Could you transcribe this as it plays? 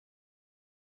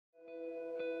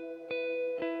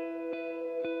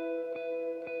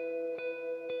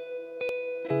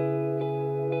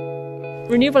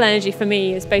Renewable energy for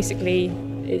me is basically,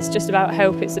 it's just about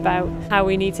hope, it's about how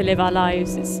we need to live our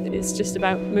lives, it's just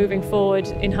about moving forward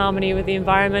in harmony with the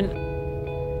environment.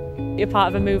 You're part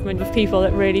of a movement of people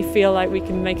that really feel like we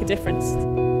can make a difference.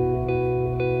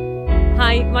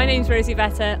 Hi, my name's Rosie.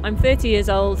 I'm 30 years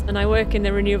old and I work in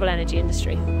the renewable energy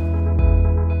industry.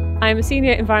 I am a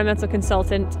senior environmental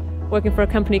consultant working for a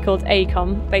company called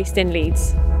AECOM based in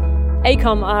Leeds.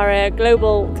 AECOM are a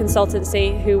global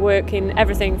consultancy who work in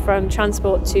everything from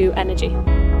transport to energy.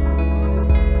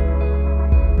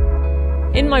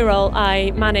 In my role, I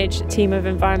manage a team of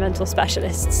environmental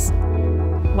specialists.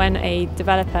 When a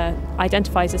developer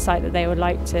identifies a site that they would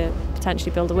like to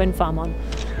potentially build a wind farm on,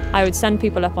 I would send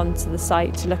people up onto the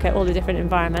site to look at all the different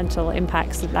environmental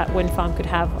impacts that that wind farm could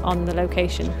have on the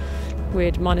location.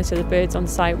 We'd monitor the birds on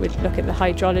site, we'd look at the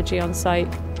hydrology on site,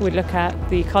 we'd look at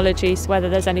the ecology, so whether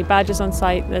there's any badgers on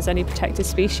site, there's any protected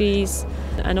species,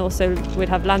 and also we'd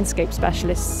have landscape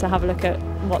specialists to have a look at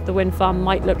what the wind farm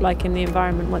might look like in the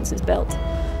environment once it's built.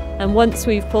 And once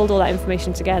we've pulled all that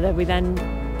information together, we then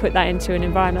put that into an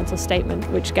environmental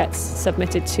statement which gets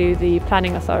submitted to the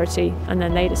planning authority, and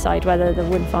then they decide whether the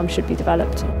wind farm should be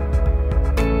developed.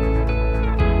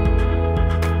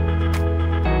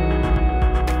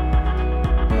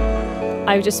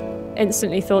 I just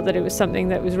instantly thought that it was something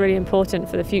that was really important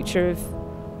for the future of,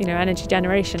 energy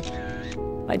generation.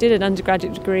 I did an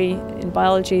undergraduate degree in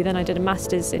biology, then I did a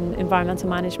master's in environmental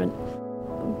management.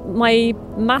 My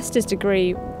master's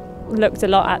degree looked a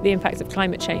lot at the impacts of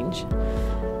climate change.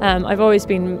 I've always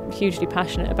been hugely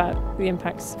passionate about the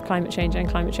impacts of climate change and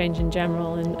climate change in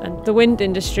general, and the wind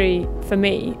industry for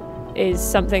me is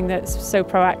something that's so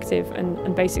proactive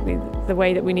and basically the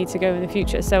way that we need to go in the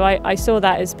future. So I saw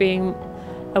that as being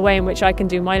a way in which I can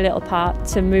do my little part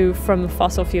to move from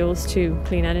fossil fuels to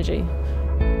clean energy.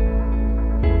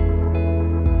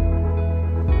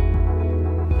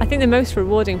 I think the most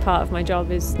rewarding part of my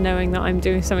job is knowing that I'm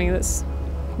doing something that's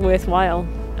worthwhile,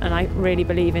 and I really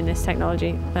believe in this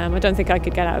technology. I don't think I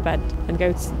could get out of bed and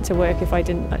go to work if I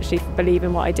didn't actually believe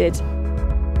in what I did.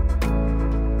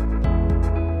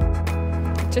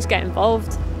 Just get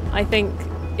involved. I think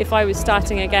if I was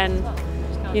starting again,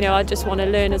 I'd just want to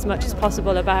learn as much as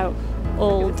possible about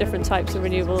all different types of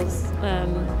renewables,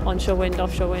 onshore wind,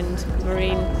 offshore wind,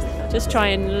 marine. Just try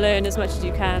and learn as much as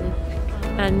you can,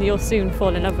 and you'll soon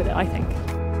fall in love with it, I think.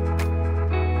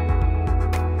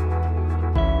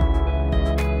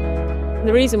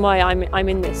 The reason why I'm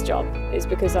in this job is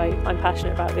because I'm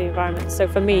passionate about the environment. So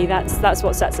for me, that's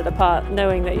what sets it apart,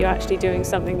 knowing that you're actually doing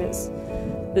something that's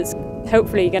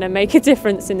hopefully going to make a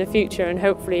difference in the future and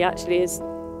hopefully actually is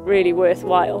really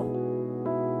worthwhile.